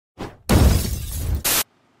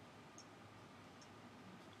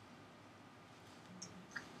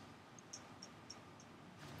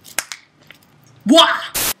Wah!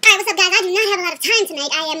 Alright, what's up guys? I do not have a lot of time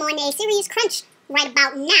tonight. I am on a serious crunch right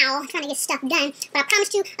about now, trying to get stuff done. But I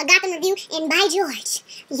promised you a Gotham review, and by George,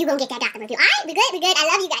 you gonna get that Gotham review. Alright, we good. I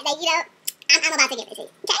love you guys. Like, you know, I'm about to give it to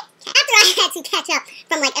you, okay? After I had to catch up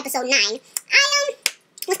from, like, episode 9, I,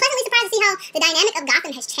 was pleasantly surprised to see how the dynamic of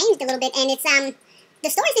Gotham has changed a little bit, and it's,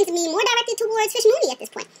 the story seems to be more directed towards Fish Mooney at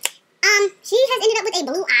this point. She has ended up with a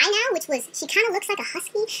blue eye now, which was, she kind of looks like a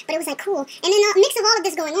husky, but it was, like, cool. And in the mix of all of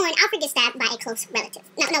this going on, Alfred gets stabbed by a close relative.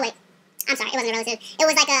 No, wait. I'm sorry, it wasn't a relative. It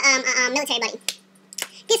was, like, a military buddy.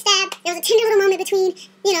 Gets stabbed. There was a tender little moment between,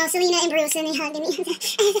 you know, Selena and Bruce, and they hugged, and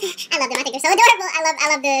I love them. I think they're so adorable. I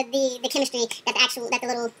love the chemistry that the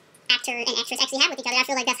little actor and actress actually had with each other. I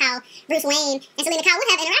feel like that's how Bruce Wayne and Selena Kyle would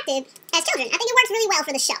have interacted as children. I think it works really well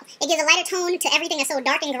for the show. It gives a lighter tone to everything that's so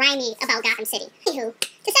dark and grimy about Gotham City. Anywho,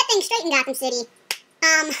 to set things straight in Gotham City,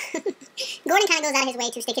 Gordon kind of goes out of his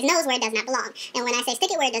way to stick his nose where it does not belong. And when I say stick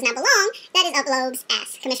it where it does not belong, that is up Loeb's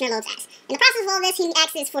ass, Commissioner Loeb's ass. In the process of all this, he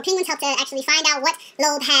asks for Penguin's help to actually find out what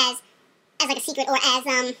Loeb has as like a secret, or as,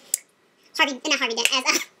 Harvey Dent,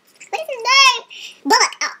 what is his name?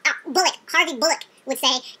 Bullock, Harvey Bullock would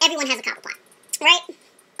say, everyone has a Cobblepot, right?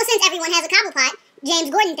 Well, since everyone has a Cobblepot, James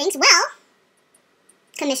Gordon thinks, well,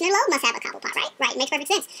 Commissioner Loeb must have a Cobblepot, right? Right, makes perfect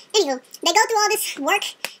sense. Anywho, they go through all this work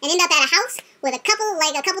and end up at a house with a couple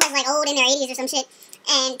that's like old in their 80s or some shit,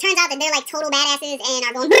 and turns out that they're like total badasses and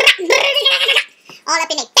are going all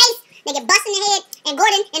up in their face. They get busted in the head, and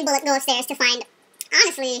Gordon and Bullock go upstairs to find,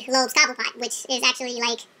 honestly, Loeb's Cobblepot, which is actually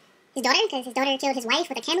like his daughter, because his daughter killed his wife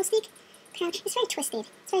with a candlestick. It's very twisted.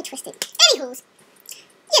 Anywho's,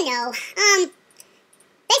 you know,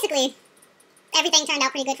 basically, everything turned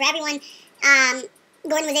out pretty good for everyone.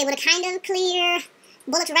 Gordon was able to kind of clear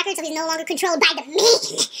Bullock's record, so he's no longer controlled by the man.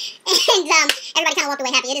 And everybody kind of walked away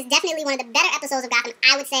happy. It is definitely one of the better episodes of Gotham,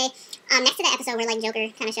 I would say. Next to the episode where, like, Joker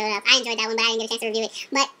kind of showed up. I enjoyed that one, but I didn't get a chance to review it.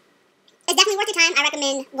 But it's definitely worth your time. I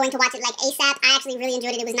recommend going to watch it, like, ASAP. I actually really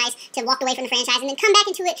enjoyed it. It was nice to walk away from the franchise and then come back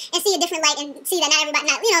into it and see a different light and see that not everybody,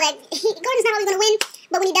 that Gordon's not always going to win,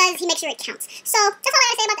 but when he does, he makes sure it counts. So, that's all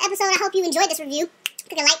I gotta say about the episode. I hope you enjoyed this review.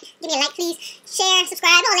 Click a like, give me a like, please. Share,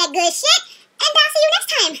 subscribe, all that good shit. And I'll see you next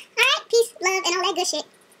time. Alright? Peace, love, and all that good shit.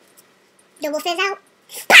 The wolf is out.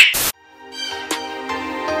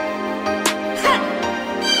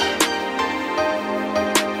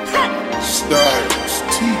 Styles,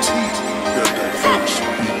 TT, got that first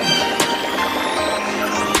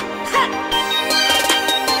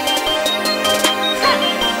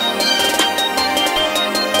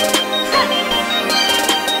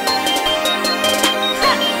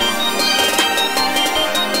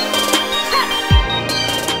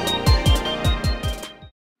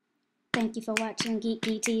Thank you for watching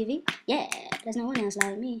GeekETV. Yeah, there's no one else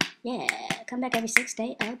like me. Yeah, come back every 6th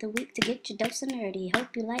day of the week to get your dose of nerdy.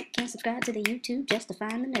 Hope you like and subscribe to the YouTube just to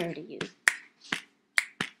find the nerd of you.